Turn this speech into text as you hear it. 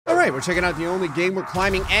right, we're checking out the only game where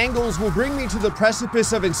climbing angles will bring me to the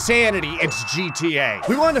precipice of insanity. It's GTA.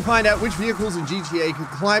 We wanted to find out which vehicles in GTA could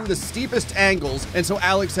climb the steepest angles, and so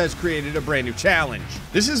Alex has created a brand new challenge.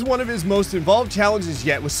 This is one of his most involved challenges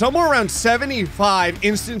yet, with somewhere around 75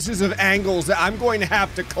 instances of angles that I'm going to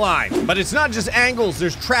have to climb. But it's not just angles,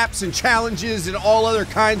 there's traps and challenges and all other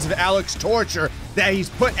kinds of Alex torture that he's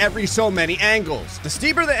put every so many angles. The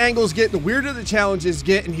steeper the angles get, the weirder the challenges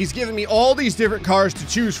get, and he's given me all these different cars to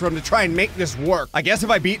choose from to try and make this work. I guess if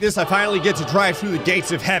I beat this, I finally get to drive through the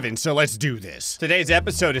gates of heaven, so let's do this. Today's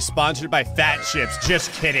episode is sponsored by Fat Chips.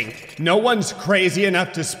 Just kidding. No one's crazy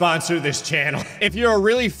enough to sponsor this channel. If you're a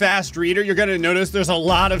really fast reader, you're gonna notice there's a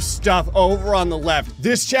lot of stuff over on the left.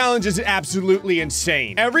 This challenge is absolutely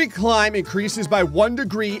insane. Every climb increases by 1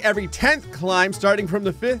 degree. Every 10th climb, starting from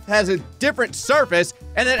the 5th, has a different surface,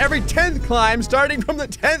 and then every 10th climb, starting from the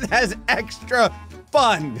 10th, has extra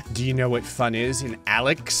fun. Do you know what fun is in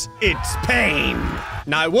Alex? It's pain.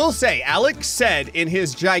 Now, I will say, Alex said in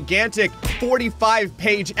his gigantic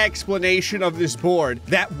 45-page explanation of this board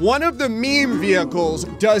that one of the meme vehicles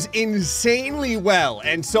does insanely well,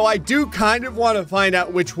 and so I do kind of want to find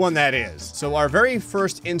out which one that is. So our very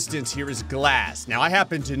first instance here is glass. Now, I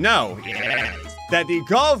happen to know that the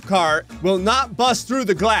golf cart will not bust through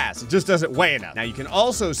the glass. It just doesn't weigh enough. Now, you can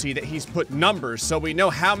also see that he's put numbers, so we know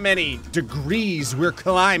how many degrees we're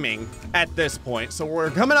climbing at this point. So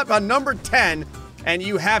we're coming up on number 10, and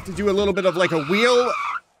you have to do a little bit of like a wheel.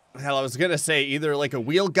 Hell, I was gonna say either like a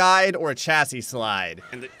wheel guide or a chassis slide.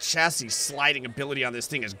 And the chassis sliding ability on this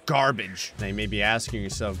thing is garbage. Now, you may be asking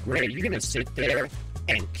yourself, Gray, are you gonna sit there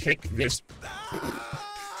and kick this?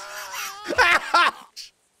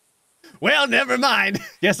 Well, never mind.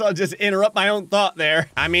 Guess I'll just interrupt my own thought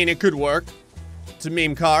there. I mean, it could work. It's a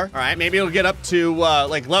meme car. All right, maybe it'll get up to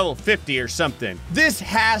like level 50 or something. This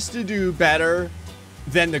has to do better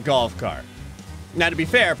than the golf cart. Now, to be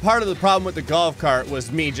fair, part of the problem with the golf cart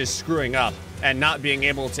was me just screwing up and not being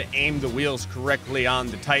able to aim the wheels correctly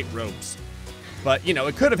on the tight ropes. But, you know,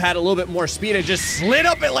 it could have had a little bit more speed and just slid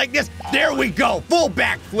up it like this. There we go. Full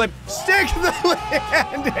backflip. Stick the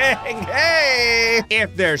landing. Hey!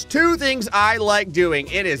 If there's two things I like doing,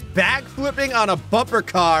 it is backflipping on a bumper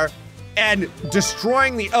car and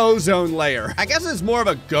destroying the ozone layer. I guess it's more of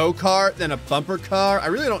a go-kart than a bumper car. I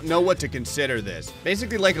really don't know what to consider this.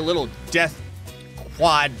 Basically like a little death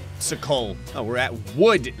quadsicle. Oh, we're at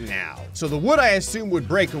wood now. So the wood, I assume, would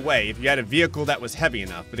break away if you had a vehicle that was heavy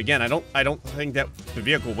enough. But again, I don't think that the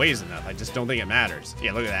vehicle weighs enough. I just don't think it matters.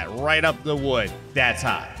 Yeah, look at that. Right up the wood. That's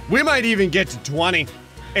high. We might even get to 20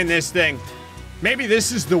 in this thing. Maybe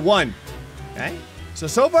this is the one. Okay.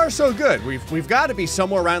 So far, so good. We've got to be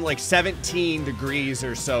somewhere around like 17 degrees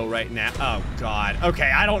or so right now. Oh, God. Okay,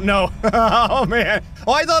 I don't know. Oh, man.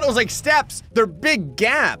 Oh, I thought it was like steps. They're big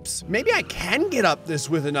gaps. Maybe I can get up this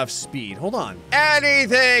with enough speed. Hold on.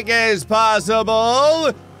 Anything is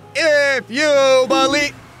possible if you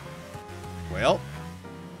believe. Well,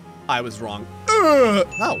 I was wrong.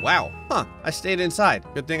 Oh, wow. Huh. I stayed inside.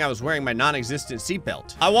 Good thing I was wearing my non-existent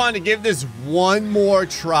seatbelt. I wanted to give this one more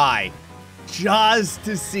try, just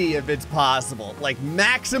to see if it's possible. Like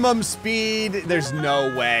maximum speed, there's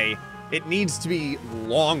no way. It needs to be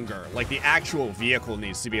longer. Like the actual vehicle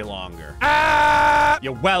needs to be longer. Ah!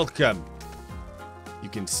 You're welcome. You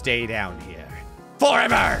can stay down here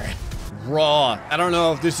forever. Raw. I don't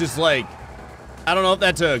know if this is like, I don't know if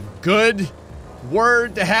that's a good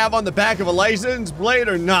word to have on the back of a license plate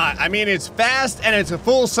or not. I mean, it's fast and it's a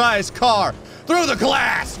full-size car. Through the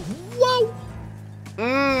glass. Whoa.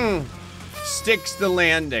 Sticks the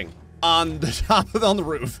landing on the top of on the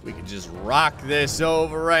roof. We can just rock this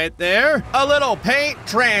over right there. A little paint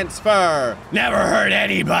transfer. Never hurt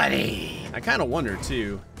anybody. I kind of wonder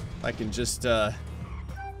too if I can just oh,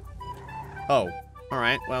 all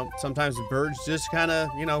right. Well, sometimes the birds just kind of,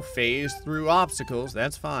 you know, phase through obstacles.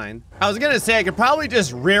 That's fine. I was gonna say I could probably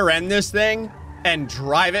just rear end this thing and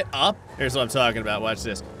drive it up. Here's what I'm talking about. Watch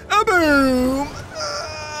this. A boom.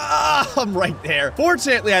 I'm right there.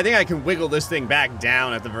 Fortunately, I think I can wiggle this thing back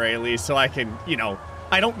down at the very least so I can, you know,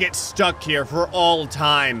 I don't get stuck here for all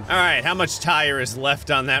time. All right, how much tire is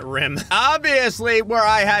left on that rim? Obviously, where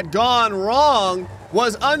I had gone wrong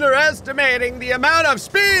was underestimating the amount of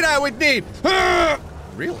speed I would need.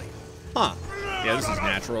 Really? Huh. Yeah, this is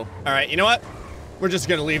natural. All right, you know what? We're just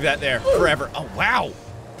gonna leave that there forever. Oh, wow.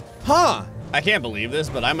 Huh. I can't believe this,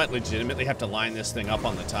 but I might legitimately have to line this thing up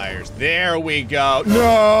on the tires. There we go.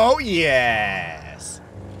 No, yes.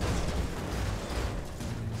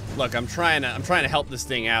 Look, I'm trying to help this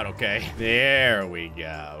thing out, okay? There we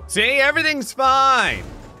go. See, everything's fine.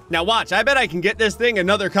 Now watch, I bet I can get this thing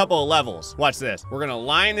another couple of levels. Watch this. We're gonna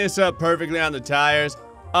line this up perfectly on the tires.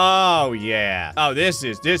 Oh yeah. Oh, this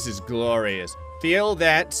is glorious. Feel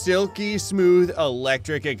that silky smooth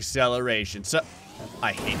electric acceleration. So,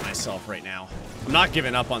 I hate myself right now. I'm not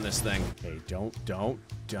giving up on this thing. Okay, don't.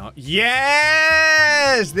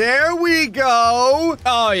 Yes, there we go.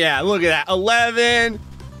 Oh yeah, look at that. 11,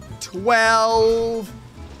 12.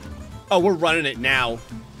 Oh, we're running it now.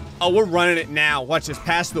 Watch this,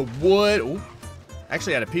 past the wood. Ooh,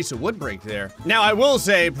 actually had a piece of wood break there. Now, I will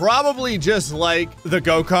say, probably just like the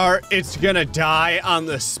go-kart, it's gonna die on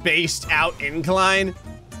the spaced out incline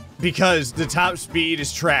because the top speed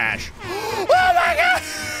is trash. Oh my God!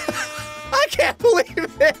 I can't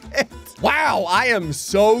believe it. Wow, I am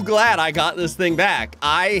so glad I got this thing back.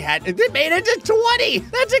 It made it to 20.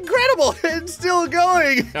 That's incredible. It's still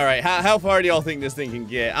going. All right, how far do y'all think this thing can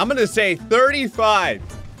get? I'm gonna say 35.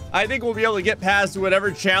 I think we'll be able to get past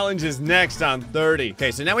whatever challenge is next on 30.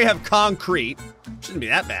 Okay, so now we have concrete. Shouldn't be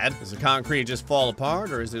that bad. Does the concrete just fall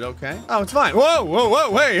apart or is it okay? Oh, it's fine.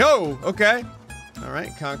 Whoa, hey, ho, okay. All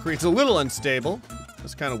right, concrete's a little unstable.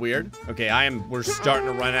 That's kind of weird. Okay, we're starting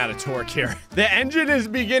to run out of torque here. The engine is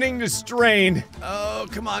beginning to strain. Oh,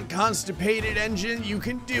 come on, constipated engine, you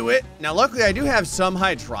can do it. Now, luckily, I do have some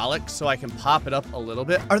hydraulics, so I can pop it up a little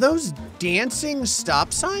bit. Are those dancing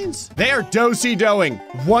stop signs? They are do-si-doing,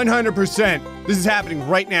 100%. This is happening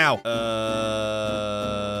right now.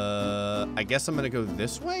 I guess I'm gonna go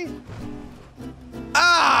this way?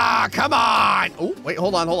 Ah, come on! Oh, wait,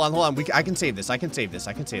 hold on. I can save this.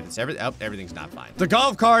 Everything's not fine. The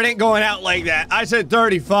golf cart ain't going out like that. I said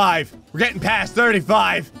 35. We're getting past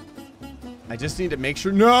 35. I just need to make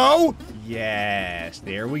sure. No! Yes,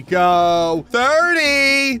 there we go.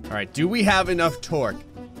 30! All right, do we have enough torque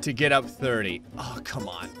to get up 30? Oh, come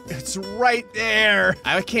on. It's right there.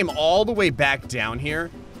 I came all the way back down here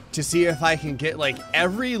to see if I can get like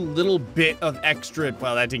every little bit of extra,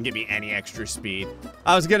 well, that didn't give me any extra speed.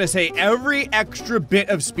 I was gonna say every extra bit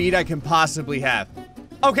of speed I can possibly have.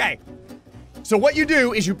 Okay, so what you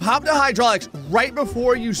do is you pop the hydraulics right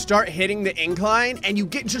before you start hitting the incline and you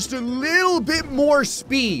get just a little bit more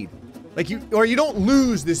speed. Or you don't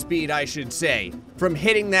lose the speed, I should say, from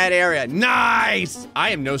hitting that area. Nice! I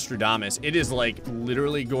am Nostradamus. It is like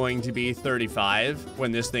literally going to be 35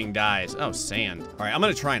 when this thing dies. Oh, sand. All right, I'm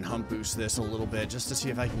gonna try and hump boost this a little bit just to see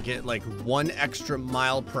if I can get like 1 extra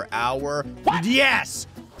mile per hour. What? Yes!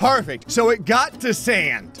 Perfect. So it got to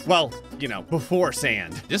sand. Well, you know, before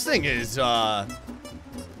sand. This thing is, oh,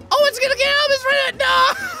 it's gonna get out of this right now.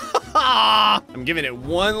 No! I'm giving it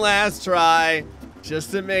one last try.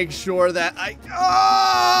 Just to make sure that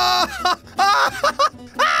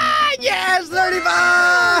yes,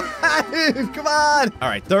 35! Come on! All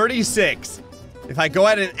right, 36. If I go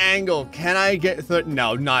at an angle, can I get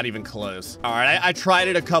no, not even close. All right, I tried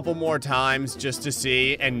it a couple more times just to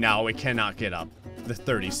see, and no, it cannot get up the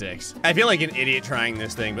 36. I feel like an idiot trying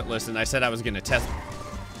this thing, but listen, I said I was gonna test.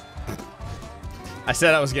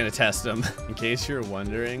 them. In case you're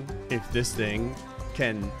wondering if this thing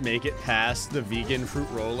can make it past the vegan fruit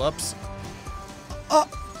roll-ups. I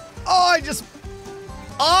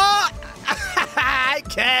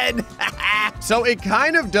can. So it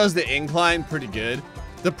kind of does the incline pretty good.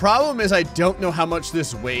 The problem is I don't know how much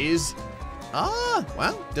this weighs.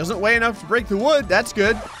 Well, doesn't weigh enough to break the wood. That's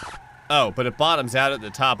good. Oh, but it bottoms out at the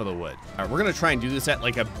top of the wood. All right, we're gonna try and do this at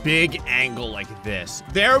like a big angle like this.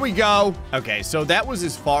 There we go. Okay, so that was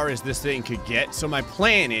as far as this thing could get. So my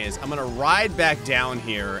plan is I'm gonna ride back down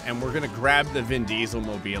here and we're gonna grab the Vin Diesel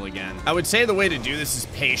mobile again. I would say the way to do this is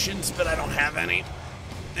patience, but I don't have any.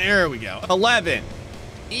 There we go. 11,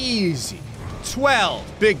 easy.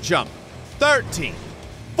 12, big jump. 13,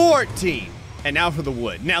 14, and now for the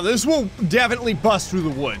wood. Now this will definitely bust through the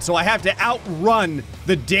wood, so I have to outrun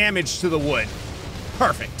the damage to the wood.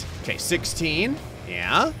 Perfect. Okay, 16,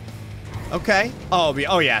 yeah. Okay,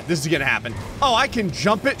 oh yeah, this is gonna happen. Oh, I can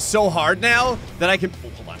jump it so hard now that I can,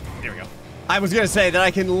 hold on, there we go. I was gonna say that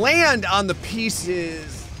I can land on the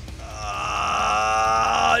pieces.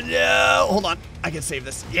 No, hold on, I can save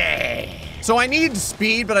this, yay. So I need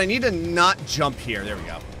speed, but I need to not jump here, there we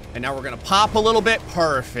go. And now we're gonna pop a little bit,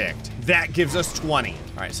 perfect. That gives us 20. All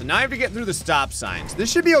right, so now I have to get through the stop signs.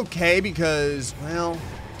 This should be okay because, well,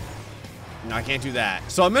 no, I can't do that.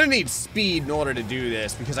 So I'm gonna need speed in order to do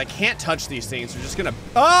this because I can't touch these things. They're just gonna,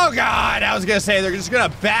 oh God, I was gonna say they're just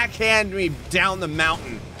gonna backhand me down the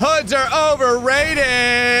mountain. Hoods are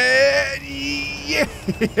overrated.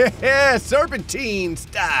 Yeah, serpentine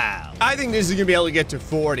style. I think this is gonna be able to get to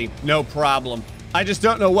 40, no problem. I just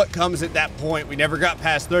don't know what comes at that point. We never got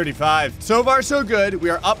past 35. So far, so good. We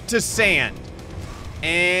are up to sand.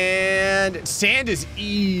 And sand is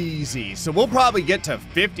easy, so we'll probably get to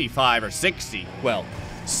 55 or 60. Well,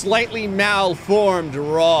 slightly malformed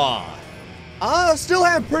raw. Still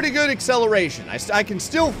have pretty good acceleration. I can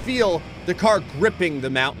still feel the car gripping the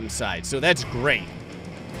mountainside, so that's great.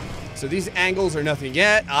 So these angles are nothing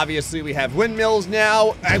yet. Obviously, we have windmills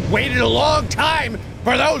now. I waited a long time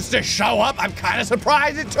for those to show up. I'm kind of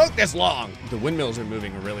surprised it took this long. The windmills are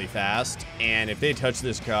moving really fast, and if they touch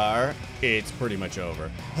this car, it's pretty much over.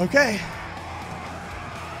 Okay.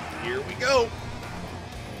 Here we go.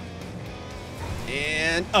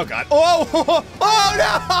 And, oh God. Oh, oh no!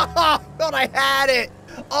 Thought I had it.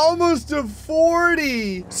 Almost to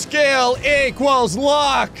 40. Scale equals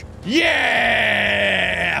luck.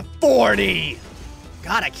 Yeah! 40!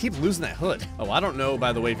 God, I keep losing that hood. Oh, I don't know,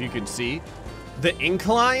 by the way, if you can see. The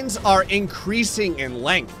inclines are increasing in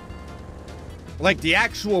length. Like, the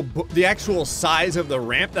actual size of the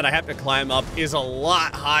ramp that I have to climb up is a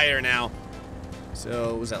lot higher now.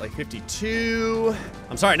 So, was that like 52?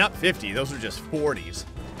 I'm sorry, not 50. Those are just 40s.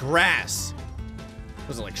 Grass.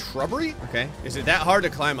 Was it like shrubbery? Okay. Is it that hard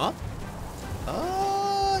to climb up?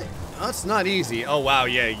 That's not easy. Oh, wow,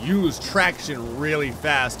 yeah, you lose traction really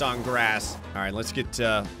fast on grass. All right, let's get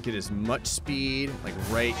as much speed, like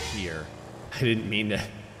right here. I didn't mean to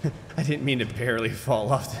barely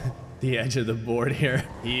fall off the edge of the board here.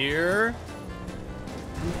 Here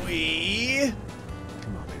we,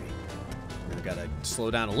 come on, baby. We've got to slow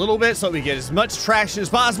down a little bit so we get as much traction as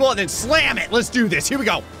possible and then slam it. Let's do this, here we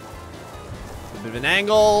go. A bit of an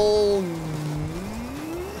angle,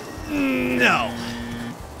 no.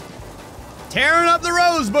 Tearing up the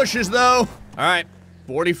rose bushes, though. All right,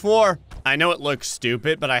 44. I know it looks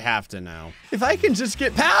stupid, but I have to know. If I can just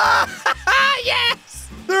get past, yes!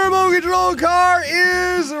 The remote control car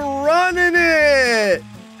is running it.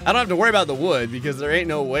 I don't have to worry about the wood because there ain't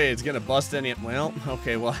no way it's gonna bust any, well,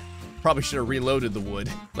 okay, well, probably should have reloaded the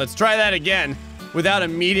wood. Let's try that again without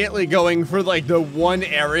immediately going for like the one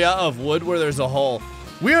area of wood where there's a hole.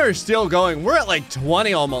 We are still going, we're at like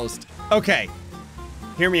 20 almost. Okay.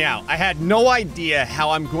 Hear me out. I had no idea how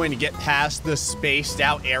I'm going to get past the spaced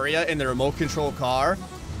out area in the remote control car,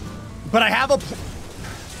 but I have a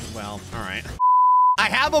well, all right. I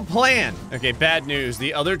have a plan. Okay, bad news.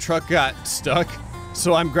 The other truck got stuck,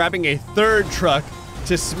 so I'm grabbing a third truck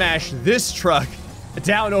to smash this truck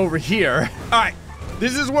down over here. All right,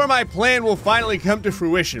 this is where my plan will finally come to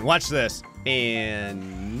fruition. Watch this.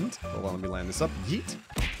 And, hold on, let me land this up. Yeet.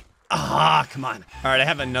 Ah, come on. All right, I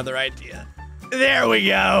have another idea. There we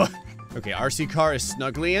go. Okay, RC car is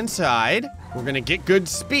snugly inside. We're gonna get good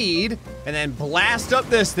speed and then blast up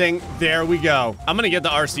this thing. There we go. I'm gonna get the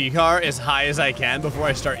RC car as high as I can before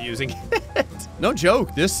I start using it. No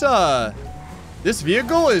joke, this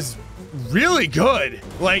vehicle is really good.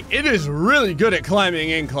 Like, it is really good at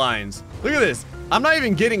climbing inclines. Look at this. I'm not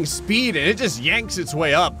even getting speed and it just yanks its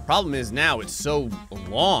way up. Problem is now it's so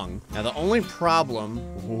long. Now the only problem,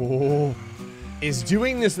 is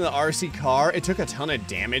doing this in the RC car. It took a ton of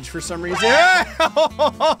damage for some reason. Hey,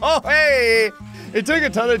 it took a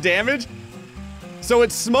ton of damage. So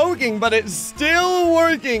it's smoking, but it's still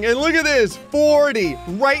working. And look at this, 40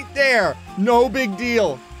 right there. No big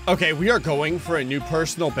deal. Okay, we are going for a new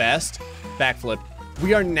personal best. Backflip.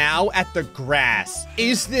 We are now at the grass.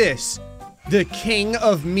 Is this the king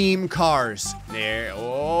of meme cars? There,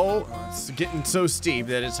 oh, it's getting so steep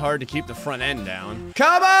that it's hard to keep the front end down.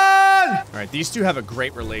 Come on! All right, these two have a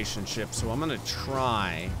great relationship, so I'm gonna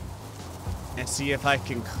try and see if I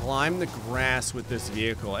can climb the grass with this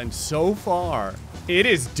vehicle. And so far, it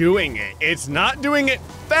is doing it. It's not doing it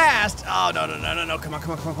fast. Oh, no, no, no, no, no, come on,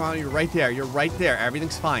 come on, come on, come on. You're right there, you're right there.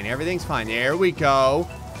 Everything's fine, everything's fine. There we go.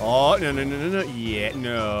 Oh, no, no, no, no, no,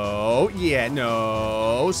 yeah,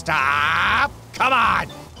 no, stop, come on.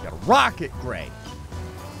 You gotta rock it, Gray.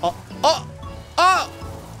 Oh,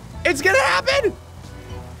 it's gonna happen.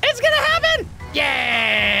 It's gonna happen.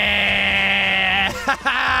 Yeah,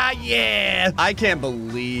 yeah. I can't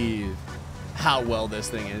believe how well this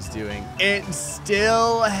thing is doing. It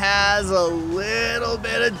still has a little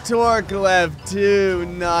bit of torque left too,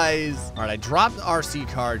 nice. All right, I dropped the RC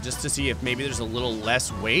car just to see if maybe there's a little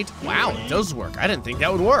less weight. Wow, it does work. I didn't think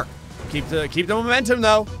that would work. Keep the momentum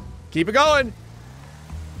though. Keep it going.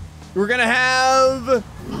 We're gonna have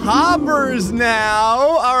hoppers now.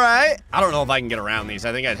 All right. I don't know if I can get around these.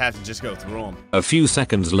 I think I'd have to just go through them. A few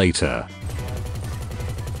seconds later.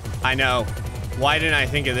 I know. Why didn't I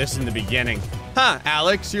think of this in the beginning? Huh,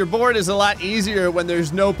 Alex, your board is a lot easier when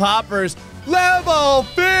there's no poppers. Level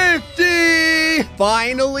 50!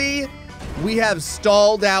 Finally, we have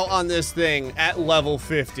stalled out on this thing at level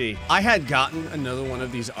 50. I had gotten another one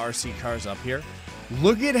of these RC cars up here,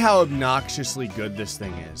 Look at how obnoxiously good this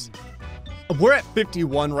thing is. We're at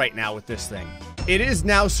 51 right now with this thing. It is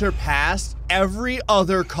now surpassed every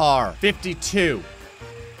other car. 52.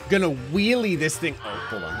 Gonna wheelie this thing. Oh,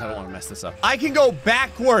 hold on. I don't want to mess this up. I can go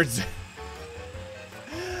backwards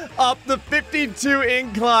up the 52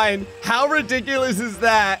 incline. How ridiculous is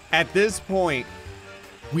that? At this point,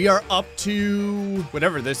 we are up to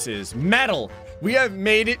whatever this is. Metal. We have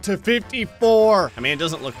made it to 54. I mean, it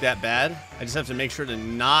doesn't look that bad. I just have to make sure to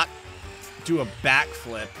not do a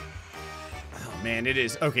backflip. Oh, man, it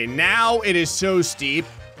is. Okay, now it is so steep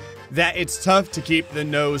that it's tough to keep the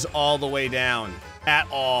nose all the way down at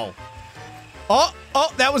all. Oh,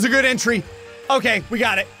 that was a good entry. Okay, we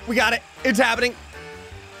got it. We got it. It's happening.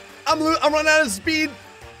 I'm running out of speed.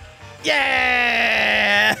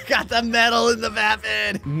 Yeah! Got the metal in the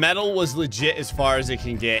vapid. Metal was legit as far as it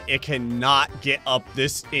can get. It cannot get up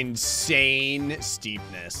this insane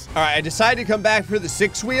steepness. All right, I decided to come back for the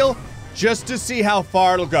 6-wheel just to see how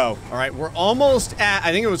far it'll go. All right, we're almost at,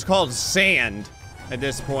 I think it was called sand at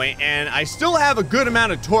this point, and I still have a good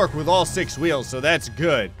amount of torque with all 6 wheels, so that's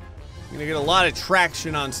good. I'm gonna get a lot of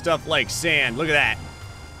traction on stuff like sand. Look at that.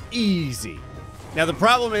 Easy. Now, the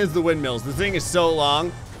problem is the windmills. The thing is so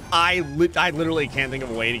long, I literally can't think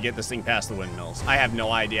of a way to get this thing past the windmills. I have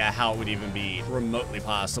no idea how it would even be remotely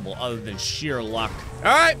possible other than sheer luck.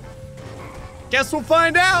 All right. Guess we'll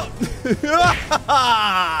find out.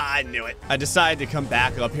 I knew it. I decided to come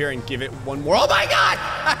back up here and give it one more. Oh my God!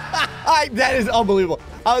 That is unbelievable.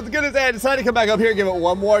 I was gonna say I decided to come back up here and give it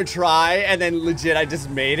one more try, and then legit, I just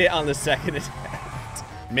made it on the second attempt.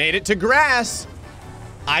 Made it to grass.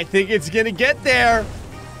 I think it's gonna get there.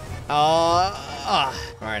 All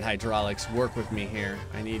right, hydraulics, work with me here.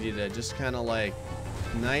 I need you to just kind of like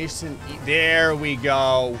nice and there we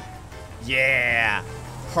go. Yeah,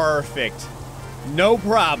 perfect. No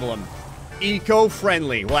problem.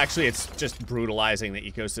 Eco-friendly. Well, actually, it's just brutalizing the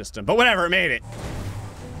ecosystem, but whatever, it made it.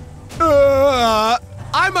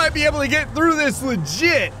 I might be able to get through this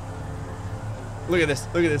legit. Look at this,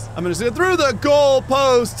 look at this. I'm gonna sit through the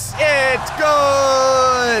goalposts. It's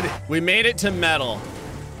good. We made it to metal.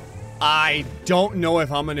 I don't know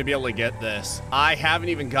if I'm gonna be able to get this. I haven't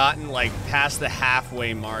even gotten like past the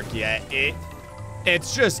halfway mark yet.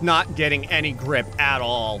 It's just not getting any grip at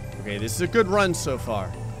all. Okay, this is a good run so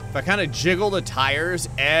far. If I kind of jiggle the tires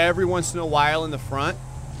every once in a while in the front.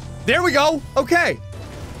 There we go, okay.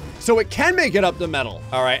 So it can make it up the metal.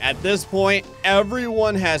 All right, at this point,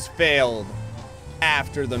 everyone has failed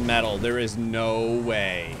after the metal. There is no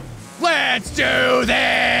way. Let's do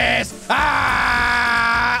this!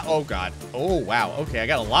 Ah! Oh, God. Oh, wow. Okay, I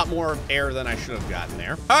got a lot more air than I should have gotten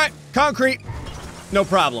there. All right, concrete. No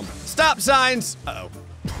problem. Stop signs. Uh-oh.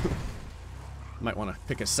 Might want to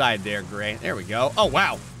pick a side there, Gray. There we go. Oh,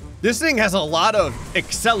 wow. This thing has a lot of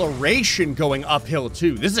acceleration going uphill,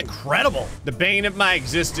 too. This is incredible. The bane of my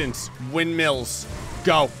existence. Windmills.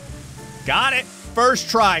 Go. Got it. First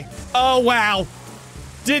try. Oh, wow.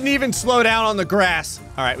 Didn't even slow down on the grass.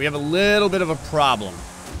 All right, we have a little bit of a problem.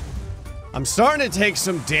 I'm starting to take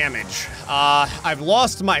some damage. I've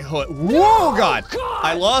lost my hood. Whoa, God.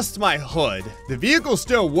 I lost my hood. The vehicle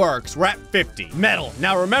still works. We're at 50. Metal.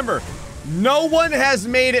 Now, remember, no one has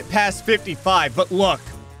made it past 55, but look,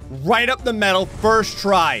 right up the metal, first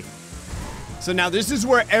try. So now this is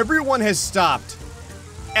where everyone has stopped,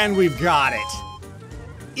 and we've got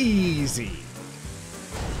it. Easy.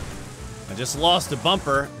 I just lost a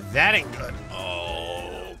bumper. That ain't good.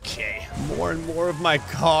 Okay. More and more of my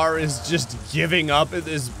car is just giving up at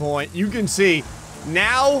this point. You can see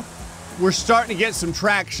now we're starting to get some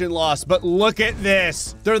traction loss, but look at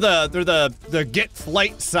this. They're the get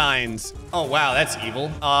flight signs. Oh wow, that's evil.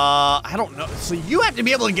 I don't know. So you have to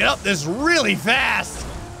be able to get up this really fast.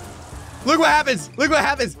 Look what happens. Look what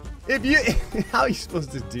happens. If you, how are you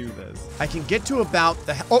supposed to do this? I can get to about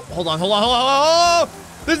the, oh, hold on. Oh,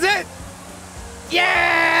 this is it.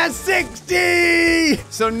 Yeah, 60!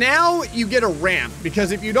 So now you get a ramp,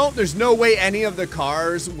 because if you don't, there's no way any of the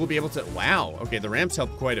cars will be able to, wow. Okay, the ramps help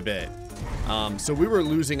quite a bit. So we were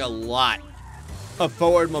losing a lot of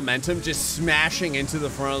forward momentum, just smashing into the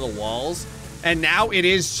front of the walls. And now it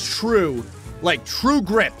is true, like true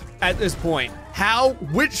grip at this point.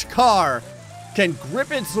 Which car can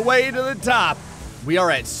grip its way to the top? We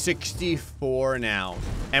are at 64 now,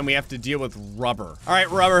 and we have to deal with rubber. All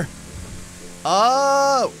right, rubber.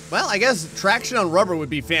 Well, I guess traction on rubber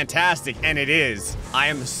would be fantastic, and it is. I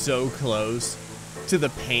am so close to the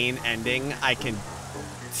pain ending. I can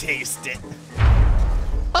taste it.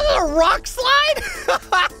 Oh, a rock slide?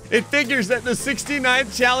 It figures that the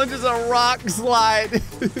 69th challenge is a rock slide.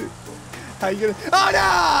 How you gonna? Oh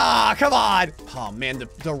no! Come on! Oh, man,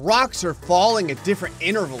 the rocks are falling at different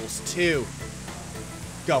intervals, too.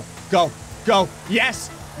 Go, go, go. Yes,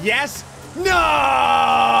 yes. No!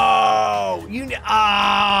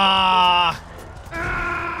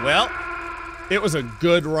 Well, it was a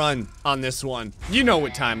good run on this one. You know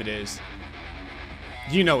what time it is.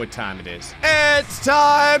 You know what time it is. It's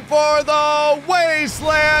time for the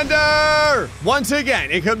Wastelander! Once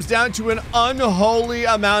again, it comes down to an unholy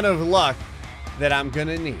amount of luck that I'm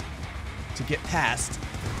gonna need to get past.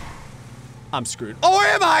 I'm screwed. Or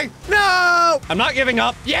am I? No! I'm not giving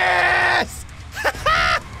up. Yes!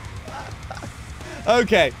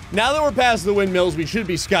 Okay, now that we're past the windmills, we should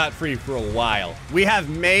be scot-free for a while. We have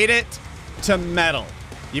made it to metal.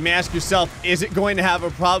 You may ask yourself, is it going to have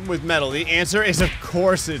a problem with metal? The answer is, of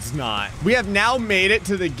course it's not. We have now made it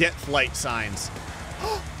to the get flight signs.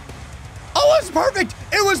 Oh, it was perfect!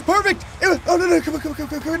 It was perfect! It was, oh, no, come on, come on, come on,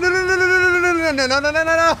 come on,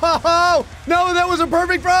 no, no, that was a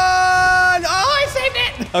perfect run! Oh, I saved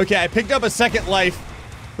it! Okay, I picked up a second life.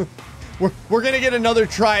 We're gonna get another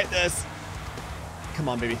try at this. Come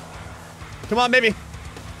on, baby. Come on, baby.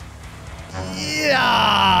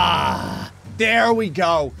 Yeah! There we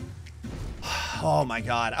go. Oh my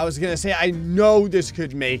God. I was gonna say, I know this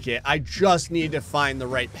could make it. I just need to find the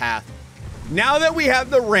right path. Now that we have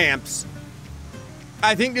the ramps,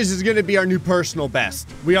 I think this is gonna be our new personal best.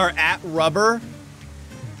 We are at rubber.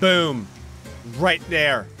 Boom. Right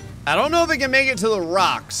there. I don't know if it can make it to the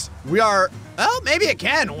rocks. We are, well, maybe it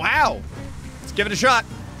can. Wow. Let's give it a shot.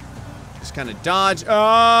 Just kind of dodge. I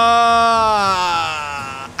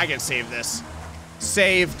can save this.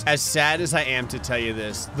 Saved. As sad as I am to tell you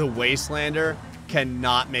this, the Wastelander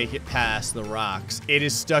cannot make it past the rocks. It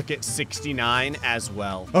is stuck at 69 as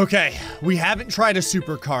well. Okay, we haven't tried a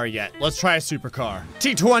supercar yet. Let's try a supercar.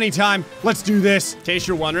 T20 time. Let's do this. In case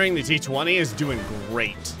you're wondering, the T20 is doing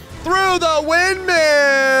great. Through the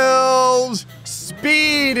windmills!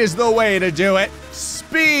 Speed is the way to do it.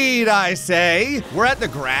 Speed, I say. We're at the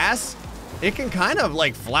grass. It can kind of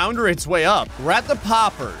like flounder its way up. We're at the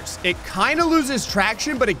poppers. It kind of loses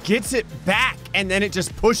traction, but it gets it back, and then it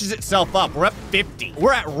just pushes itself up. We're at 50.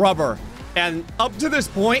 We're at rubber. And up to this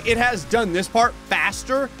point, it has done this part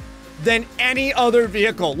faster than any other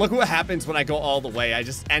vehicle. Look what happens when I go all the way. I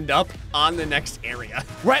just end up on the next area.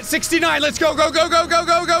 We're at 69. Let's go, go, go, go, go,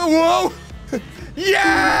 go, go. Whoa.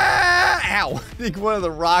 Yeah! Ow. I think one of the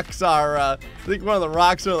rocks are,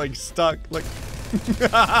 like stuck. Like,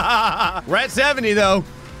 we're at 70 though.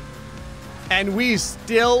 And we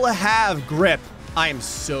still have grip. I am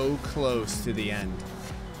so close to the end.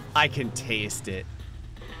 I can taste it.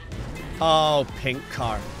 Oh, pink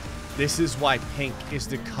car. This is why pink is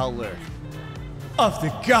the color of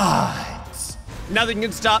the gods. Nothing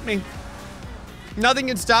can stop me. Nothing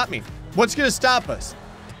can stop me. What's gonna stop us?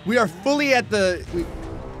 We are fully at the...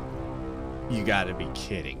 You gotta be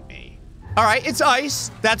kidding me. All right, it's ice.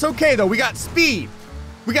 That's okay, though. We got speed.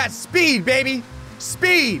 We got speed, baby.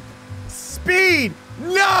 Speed. Speed.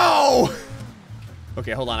 No!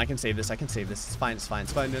 Okay, hold on. I can save this. I can save this. It's fine. It's fine.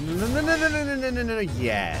 It's fine. No, no, no, no, no, no, no, no, no, no.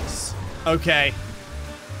 Yes. Okay.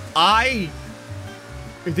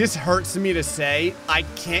 This hurts me to say. I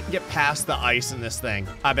can't get past the ice in this thing.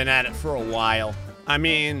 I've been at it for a while. I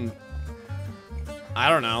mean... I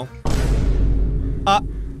don't know.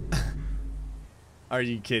 Are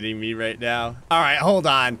you kidding me right now? All right, hold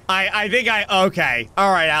on. I think okay. All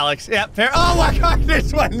right, Alex. Yep, fair. Oh my God,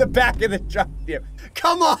 this one in the back of the truck here.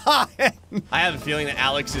 Come on. I have a feeling that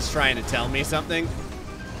Alex is trying to tell me something,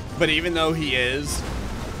 but even though he is,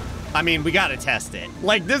 I mean, we gotta test it.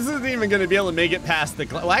 Like, this isn't even gonna be able to make it past the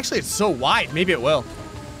glass. Well, actually, it's so wide. Maybe it will.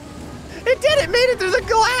 It did. It made it through the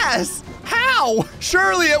glass. How?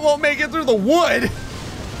 Surely it won't make it through the wood.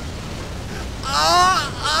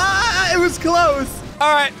 It was close.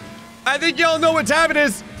 All right. I think y'all know what time it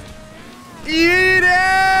is. Eat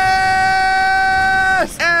ass!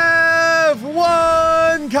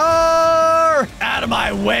 F1 car! Out of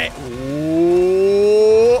my way.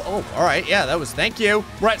 Ooh. Oh, all right. Yeah, that was, thank you.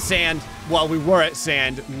 We're at sand. Well, we were at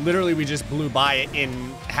sand. Literally, we just blew by it in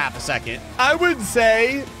half a second. I would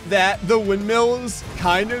say that the windmills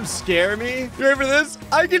kind of scare me. You ready for this?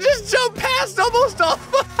 I can just jump past almost all.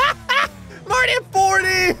 I'm already at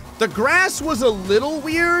 40. The grass was a little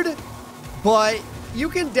weird, but you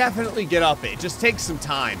can definitely get up it. Just take some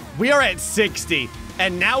time. We are at 60,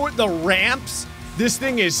 and now with the ramps, this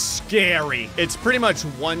thing is scary. It's pretty much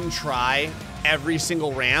one try every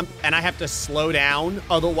single ramp, and I have to slow down,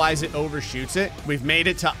 otherwise it overshoots it. We've made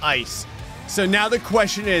it to ice. So now the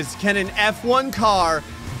question is, can an F1 car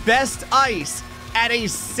best ice at a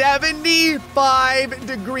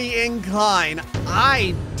 75-degree incline.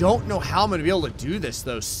 I don't know how I'm gonna be able to do this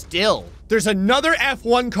though still. There's another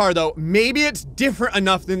F1 car though. Maybe it's different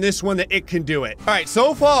enough than this one that it can do it. All right,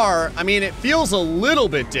 so far, I mean, it feels a little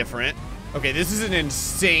bit different. Okay, this is an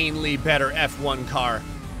insanely better F1 car.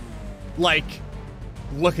 Like,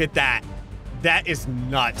 look at that. That is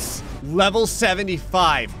nuts. Level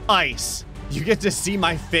 75, ice. You get to see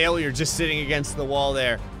my failure just sitting against the wall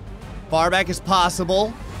there. Far back as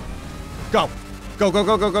possible. Go. Go, go,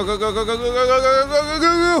 go, go, go, go, go, go, go, go, go, go, go, go,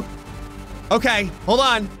 go, go. Okay, hold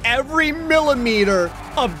on. Every millimeter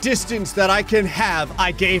of distance that I can have,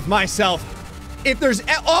 I gave myself. If there's,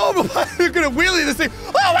 oh, they're gonna wheelie this thing.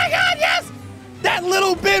 Oh my God, yes! That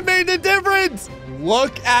little bit made the difference.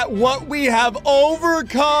 Look at what we have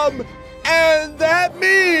overcome. And that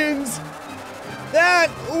means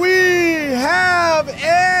that we have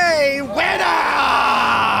a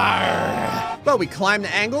winner! Well, we climbed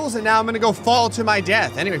the angles, and now I'm gonna go fall to my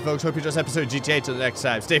death. Anyway, folks, hope you enjoyed this episode of GTA. Till the next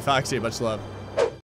time, stay foxy, much love.